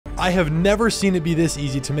I have never seen it be this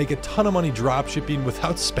easy to make a ton of money dropshipping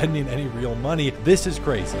without spending any real money. This is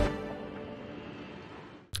crazy.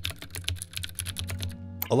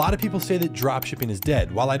 A lot of people say that dropshipping is dead.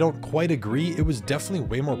 While I don't quite agree, it was definitely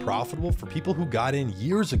way more profitable for people who got in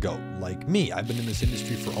years ago, like me. I've been in this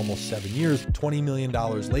industry for almost 7 years. $20 million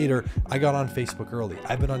later, I got on Facebook early.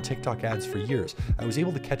 I've been on TikTok ads for years. I was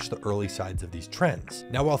able to catch the early sides of these trends.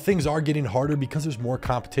 Now, while things are getting harder because there's more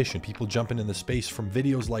competition, people jumping in the space from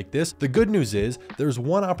videos like this, the good news is there's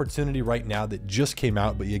one opportunity right now that just came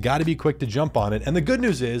out, but you gotta be quick to jump on it. And the good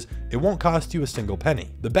news is it won't cost you a single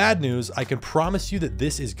penny. The bad news, I can promise you that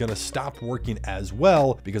this is gonna stop working as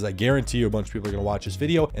well, because I guarantee you a bunch of people are gonna watch this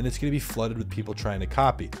video and it's gonna be flooded with people trying to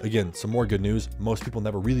copy. Again, some more good news. Most people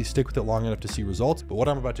never really stick with it long enough to see results, but what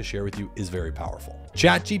I'm about to share with you is very powerful.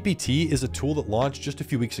 Chat GPT is a tool that launched just a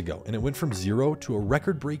few weeks ago, and it went from 0 to a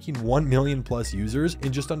record-breaking 1 million plus users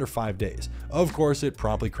in just under 5 days. Of course, it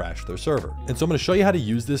promptly crashed their server. And so I'm gonna show you how to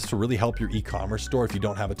use this to really help your e-commerce store. If you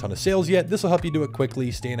don't have a ton of sales yet, this will help you do it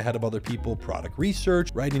quickly, staying ahead of other people, product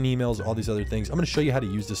research, writing emails, all these other things. I'm gonna show you how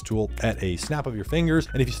to use this tool at a snap of your fingers.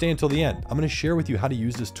 And if you stay until the end, I'm gonna share with you how to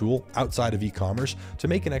use this tool outside of e-commerce to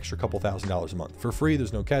make an extra couple $1,000s a month for free.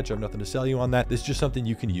 There's no catch. I have nothing to sell you on that. This is just something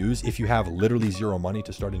you can use if you have literally zero money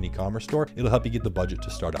to start an e-commerce store. It'll help you get the budget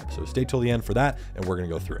to start up. So stay till the end for that, and we're gonna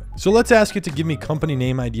go through it. So let's ask it to give me company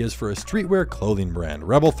name ideas for a streetwear clothing brand.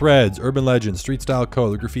 Rebel Threads, Urban Legends, Street Style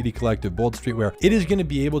Co., The Graffiti Collective, Bold Streetwear. It is gonna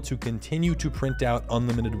be able to continue to print out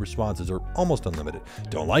unlimited responses, or almost unlimited.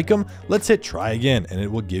 Don't like them? Let's hit try again, and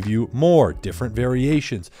it will give you more different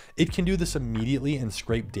variations. It can do this immediately and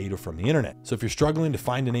scrape data from the internet. So if you're struggling to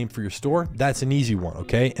find a name for your store, that's an easy one,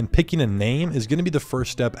 okay? And picking a name is gonna be the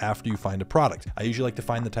first step after you find a product. I usually like to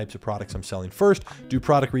find the types of products I'm selling first, do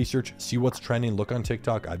product research, see what's trending, look on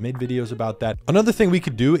TikTok. I've made videos about that. Another thing we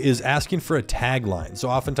could do is asking for a tagline. So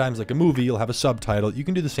oftentimes, like a movie, you'll have a subtitle. You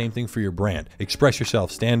can do the same thing for your brand. Express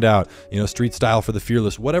yourself, stand out, street style for the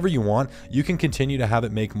fearless, whatever you want. You can continue to have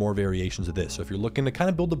it make more variations of this. So if you're looking to kind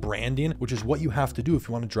of build a branding, which is what you have to do if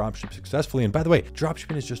you want to dropship successfully. And by the way,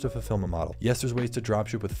 dropshipping is just a fulfillment model. Yes, there's ways to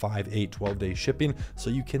dropship with 5, 8, 12 day shipping, so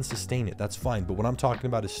you can sustain it. That's fine. But what I'm talking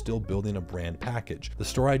about is still building a brand package. The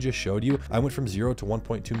store I just showed you, I went from 0 to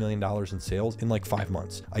 $1.2 million in sales in like 5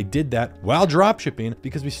 months. I did that while dropshipping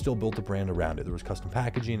because we still built a brand around it. There was custom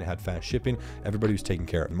packaging, it had fast shipping, everybody was taken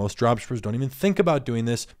care of. And most dropshippers don't even think about doing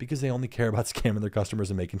this because they only care about scamming their customers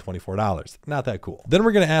and making $24. Not that cool. Then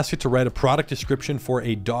we're going to ask it to write a product description for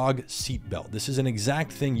a dog seat belt. This is an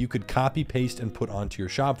exact thing you could copy, paste, and put onto your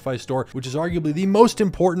Shopify store, which is arguably the most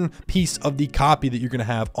important piece of the copy that you're going to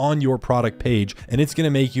have on your product page. And it's going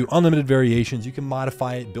to make you unlimited variations. You can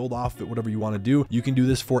modify it, build off it, whatever you want to do. You can do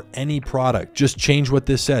this for any product. Just change what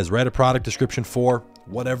this says. Write a product description for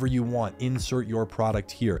whatever you want, insert your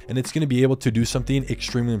product here, and it's going to be able to do something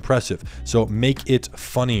extremely impressive. So make it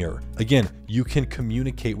funnier. Again, you can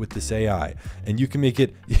communicate with this AI and you can make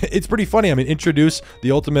it, it's pretty funny. I mean, introduce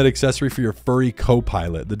the ultimate accessory for your furry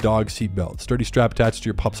co-pilot, the dog seat belt, sturdy strap attached to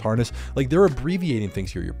your pup's harness. Like, they're abbreviating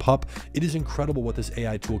things here, your pup. It is incredible what this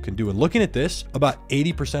AI tool can do. And looking at this, about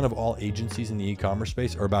 80% of all agencies in the e-commerce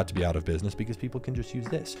space are about to be out of business because people can just use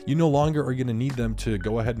this. You no longer are going to need them to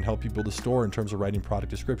go ahead and help you build a store in terms of writing product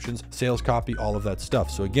descriptions, sales copy, all of that stuff.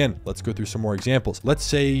 So again, let's go through some more examples. Let's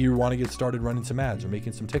say you want to get started running some ads or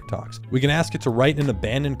making some TikToks. We can ask it to write an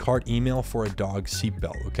abandoned cart email for a dog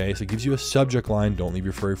seatbelt. Okay, so it gives you a subject line: don't leave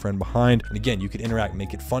your furry friend behind. And again, you can interact,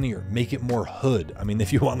 make it funnier, make it more hood. I mean,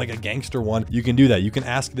 if you want like a gangster one, you can do that. You can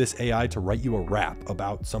ask this AI to write you a rap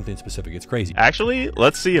about something specific. It's crazy. Actually,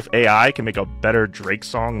 let's see if AI can make a better Drake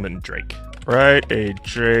song than Drake. Write a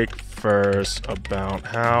Drake verse about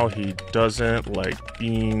how he doesn't like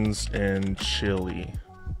beans and chili.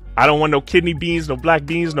 I don't want no kidney beans, no black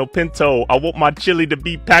beans, no pinto. I want my chili to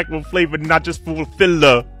be packed with flavor, not just full of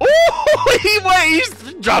filler.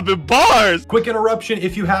 He's dropping bars. Quick interruption.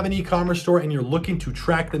 If you have an e-commerce store and you're looking to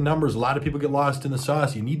track the numbers, a lot of people get lost in the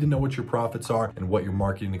sauce. You need to know what your profits are and what your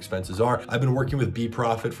marketing expenses are. I've been working with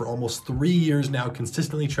BeProfit for almost 3 years now,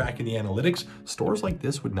 consistently tracking the analytics. Stores like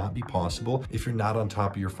this would not be possible if you're not on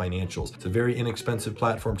top of your financials. It's a very inexpensive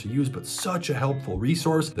platform to use, but such a helpful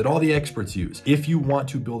resource that all the experts use. If you want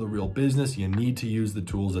to build a real business, you need to use the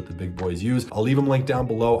tools that the big boys use. I'll leave them linked down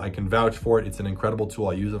below. I can vouch for it. It's an incredible tool.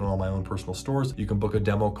 I use it on all my own personal stores. You can book a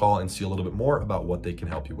demo call and see a little bit more about what they can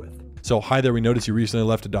help you with. So hi there, we noticed you recently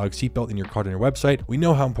left a dog seatbelt in your cart on your website. We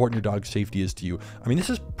know how important your dog's safety is to you. I mean, this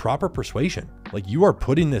is proper persuasion. Like, you are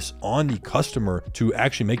putting this on the customer to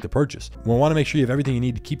actually make the purchase. We want to make sure you have everything you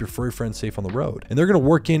need to keep your furry friends safe on the road. And they're going to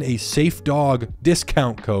work in a safe dog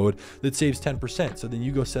discount code that saves 10%. So then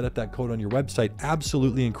you go set up that code on your website.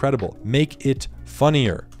 Absolutely incredible. Make it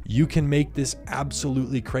funnier. You can make this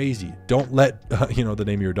absolutely crazy. Don't let the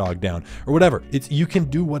name of your dog down or whatever. You can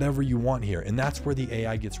do whatever you want here. And that's where the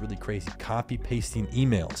AI gets really crazy. Copy pasting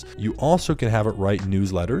emails. You also can have it write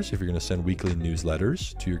newsletters. If you're going to send weekly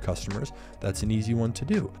newsletters to your customers, that's an easy one to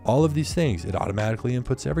do. All of these things, it automatically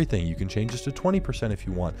inputs everything. You can change this to 20% if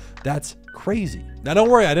you want. That's crazy. Now don't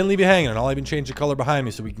worry, I didn't leave you hanging, and I'll even change the color behind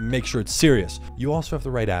me so we can make sure it's serious. You also have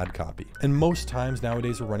the right ad copy. And most times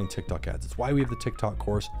nowadays we're running TikTok ads. It's why we have the TikTok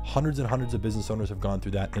course. Hundreds and hundreds of business owners have gone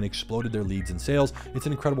through that and exploded their leads and sales. It's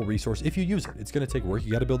an incredible resource if you use it. It's going to take work.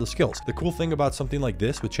 You got to build the skills. The cool thing about something like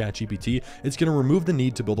this with Chat GPT, it's going to remove the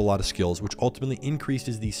need to build a lot of skills, which ultimately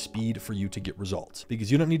increases the speed for you to get results,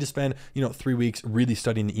 because you don't need to spend 3 weeks really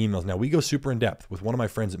studying the emails. Now we go super in depth with one of my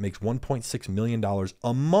friends that makes $1.6 million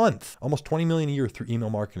a month, almost 20 million a year through email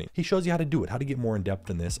marketing. He shows you how to do it, how to get more in depth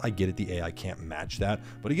than this. I get it, the AI can't match that,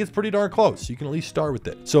 but it gets pretty darn close. You can at least start with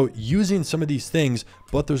it. So using some of these things,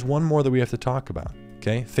 but there's one more that we have to talk about.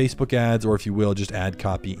 Okay, Facebook ads, or if you will, just ad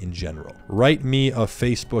copy in general. Write me a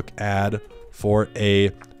Facebook ad for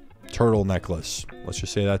a turtle necklace. Let's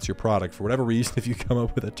just say that's your product. For whatever reason, if you come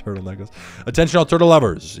up with a turtle necklace. Attention all turtle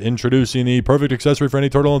lovers. Introducing the perfect accessory for any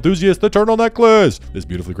turtle enthusiast, the turtle necklace. This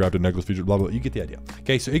beautifully crafted necklace featured blah, blah, blah. You get the idea.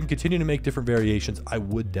 Okay, so it can continue to make different variations. I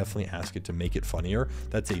would definitely ask it to make it funnier.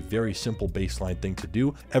 That's a very simple baseline thing to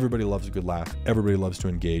do. Everybody loves a good laugh. Everybody loves to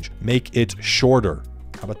engage. Make it shorter.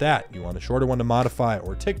 How about that? You want a shorter one to modify,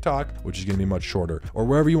 or TikTok, which is going to be much shorter, or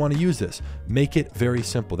wherever you want to use this. Make it very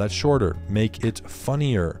simple. That's shorter. Make it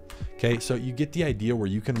funnier. Okay, so you get the idea where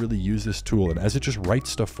you can really use this tool, and as it just writes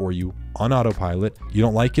stuff for you on autopilot, you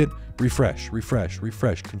don't like it, refresh, refresh,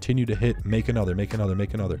 refresh, continue to hit, make another, make another,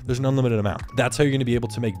 make another. There's an unlimited amount. That's how you're going to be able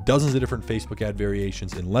to make dozens of different Facebook ad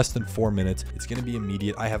variations in less than 4 minutes. It's going to be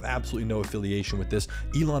immediate. I have absolutely no affiliation with this.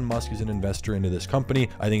 Elon Musk is an investor into this company.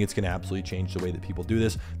 I think it's going to absolutely change the way that people do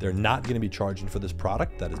this. They're not going to be charging for this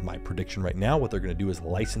product. That is my prediction right now. What they're going to do is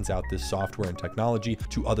license out this software and technology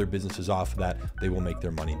to other businesses off of that. They will make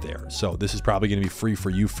their money there. So this is probably going to be free for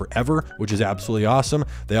you forever, which is absolutely awesome.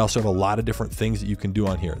 They also have a lot of different things that you can do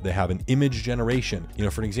on here. They have an image generation.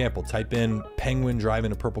 For an example, type in penguin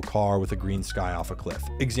driving a purple car with a green sky off a cliff.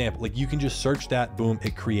 Example, like you can just search that, boom,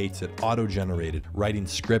 it creates it, auto-generated. Writing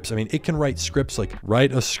scripts. I mean, it can write scripts like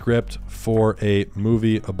write a script for a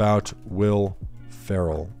movie about Will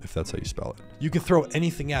Ferrell, if that's how you spell it. You can throw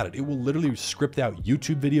anything at it. It will literally script out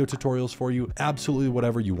YouTube video tutorials for you. Absolutely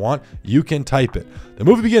whatever you want, you can type it. The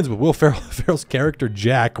movie begins with Will Ferrell's character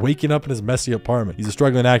Jack waking up in his messy apartment. He's a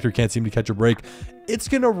struggling actor, can't seem to catch a break. It's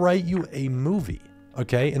gonna write you a movie.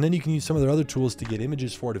 Okay, and then you can use some of their other tools to get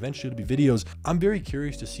images for it. Eventually it'll be videos. I'm very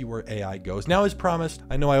curious to see where AI goes. Now, as promised,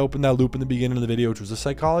 I know I opened that loop in the beginning of the video, which was a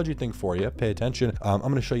psychology thing for you. Pay attention. I'm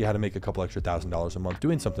going to show you how to make a couple extra $1,000 a month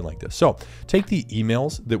doing something like this. So take the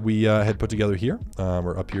emails that we had put together here.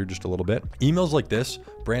 We're up here just a little bit. Emails like this,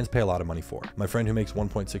 brands pay a lot of money for. My friend who makes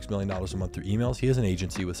 $1.6 million a month through emails, he has an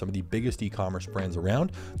agency with some of the biggest e-commerce brands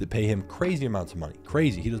around that pay him crazy amounts of money.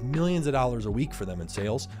 Crazy. He does millions of dollars a week for them in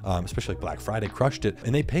sales, especially like Black Friday crushed it,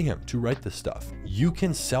 and they pay him to write this stuff. You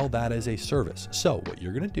can sell that as a service. So what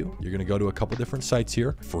you're going to do, you're going to go to a couple different sites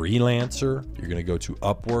here. Freelancer, you're going to go to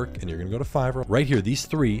Upwork, and you're going to go to Fiverr. Right here, these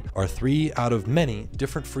three are 3 out of many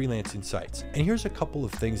different freelancing sites. And here's a couple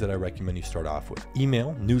of things that I recommend you start off with.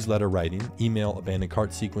 Email, newsletter writing, email abandoned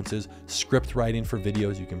cart sequences, script writing for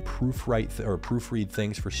videos. You can proofread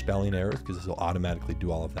things for spelling errors, because this will automatically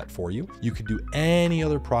do all of that for you. You can do any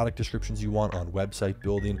other product descriptions you want on website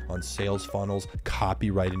building, on sales funnels.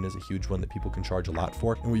 Copywriting is a huge one that people can charge a lot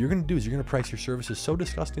for. And what you're going to do is you're going to price your services so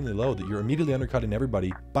disgustingly low that you're immediately undercutting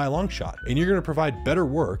everybody by a long shot. And you're going to provide better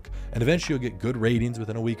work, and eventually you'll get good ratings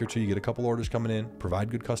within a week or two. You get a couple orders coming in,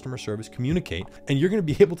 provide good customer service, communicate, and you're going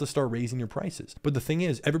to be able to start raising your prices. But the thing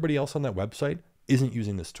is, everybody else on that website isn't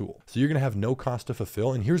using this tool. So you're going to have no cost to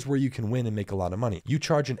fulfill. And here's where you can win and make a lot of money. You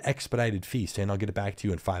charge an expedited fee saying, I'll get it back to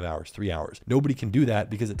you in 5 hours, 3 hours. Nobody can do that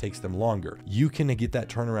because it takes them longer. You can get that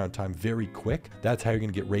turnaround time very quick. That's how you're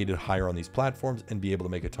going to get rated higher on these platforms and be able to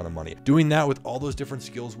make a ton of money. Doing that with all those different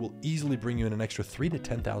skills will easily bring you in an extra $3,000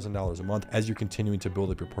 to $10,000 a month as you're continuing to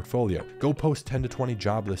build up your portfolio. Go post 10 to 20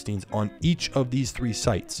 job listings on each of these 3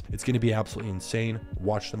 sites. It's going to be absolutely insane.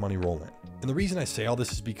 Watch the money roll in. And the reason I say all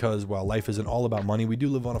this is because while life isn't all about money, we do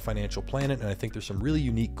live on a financial planet, and I think there's some really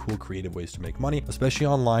unique, cool, creative ways to make money, especially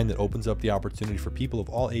online, that opens up the opportunity for people of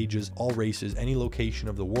all ages, all races, any location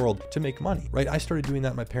of the world to make money, right? I started doing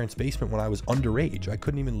that in my parents' basement when I was underage. I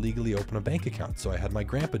couldn't even legally open a bank account, so I had my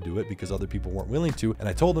grandpa do it because other people weren't willing to, and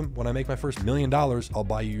I told him, when I make my first $1 million, I'll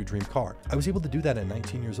buy you your dream car. I was able to do that at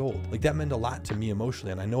 19 years old. Like, that meant a lot to me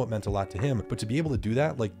emotionally, and I know it meant a lot to him, but to be able to do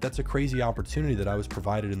that, like, that's a crazy opportunity that I was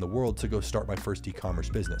provided in the world to go start my first e-commerce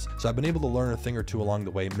business. So I've been able to learn a thing or two along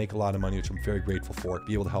the way, make a lot of money, which I'm very grateful for,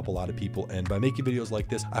 be able to help a lot of people. And by making videos like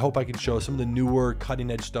this, I hope I can show some of the newer cutting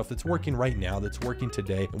edge stuff that's working right now, that's working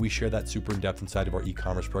today. And we share that super in depth inside of our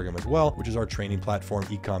e-commerce program as well, which is our training platform,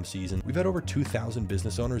 Ecom Season. We've had over 2,000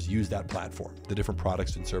 business owners use that platform. The different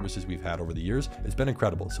products and services we've had over the years, it's been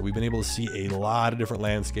incredible. So we've been able to see a lot of different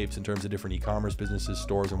landscapes in terms of different e-commerce businesses,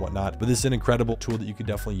 stores, and whatnot. But this is an incredible tool that you could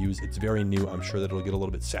definitely use. It's very new. I'm sure that it'll get a little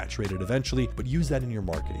bit saturated eventually, but use that in your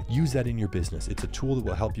marketing. Use that in your business. It's a tool that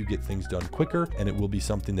will help you get things done quicker, and it will be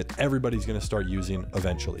something that everybody's going to start using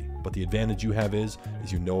eventually. But the advantage you have is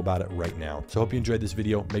you know about it right now. So I hope you enjoyed this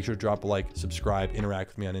video. Make sure to drop a like, subscribe,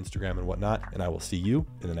 interact with me on Instagram and whatnot, and I will see you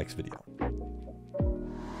in the next video.